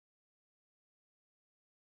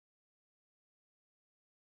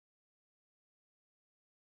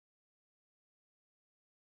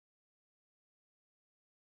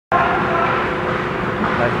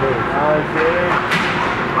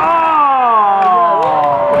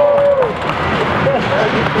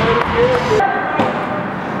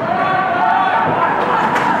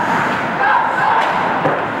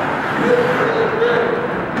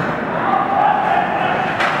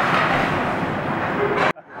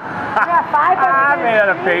Made out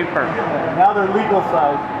of paper. Now they're legal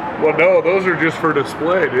size. Well, no, those are just for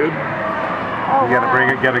display, dude. Oh, you gotta bring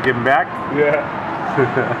it, gotta give them back? Yeah. 5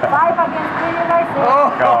 against 3, and I said.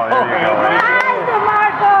 Oh, there you go. Nice,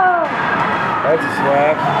 DeMarco! That's a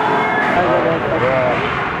slap. Yeah.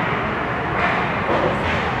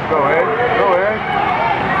 Go ahead. Go ahead.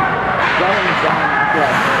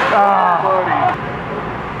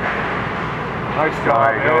 Nice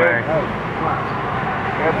job, go ahead.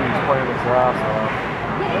 Anthony's playing his last off.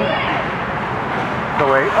 Go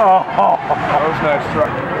away. Oh! That was a nice try.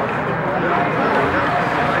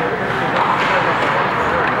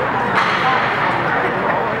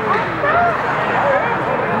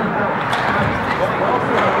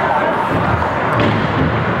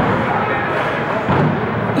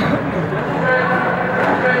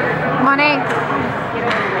 Money.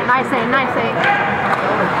 Nice save, nice save.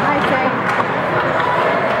 Nice save.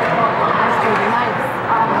 Nice baby, nice.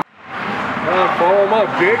 Follow him up,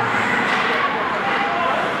 Jake.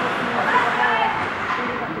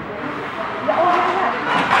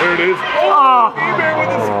 There it is. Oh! eBay with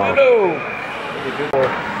the spino.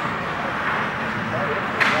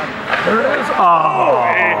 There it is. Oh!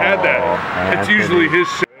 He had that. It's usually his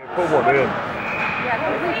shit. Put one in.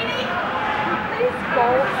 Please go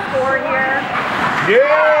score here.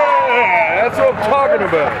 Yeah! That's what I'm talking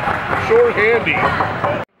about. Short handy.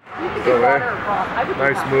 So,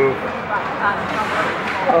 nice move.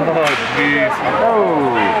 Oh, jeez.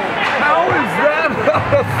 Oh! How is that not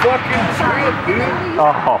a fucking trip, dude? Oh!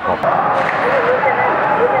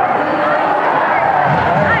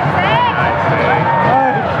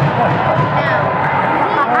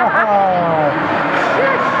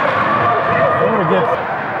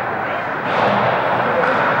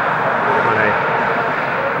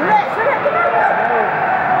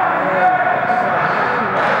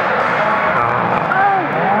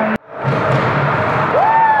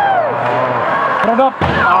 Put it up! Oh,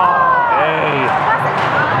 hey!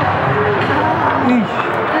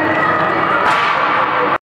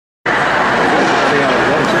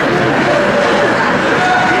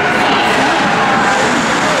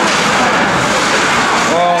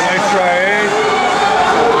 Oh, nice try, eh?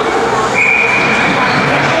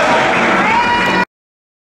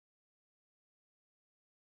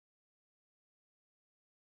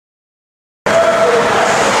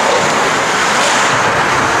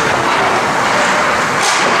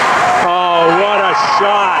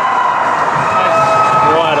 Shot!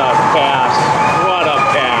 What a pass! What a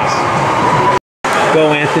pass! Go,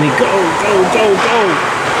 Anthony! Go! Go! Go! Go!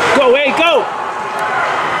 Go! Hey, go!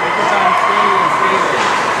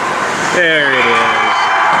 There it is.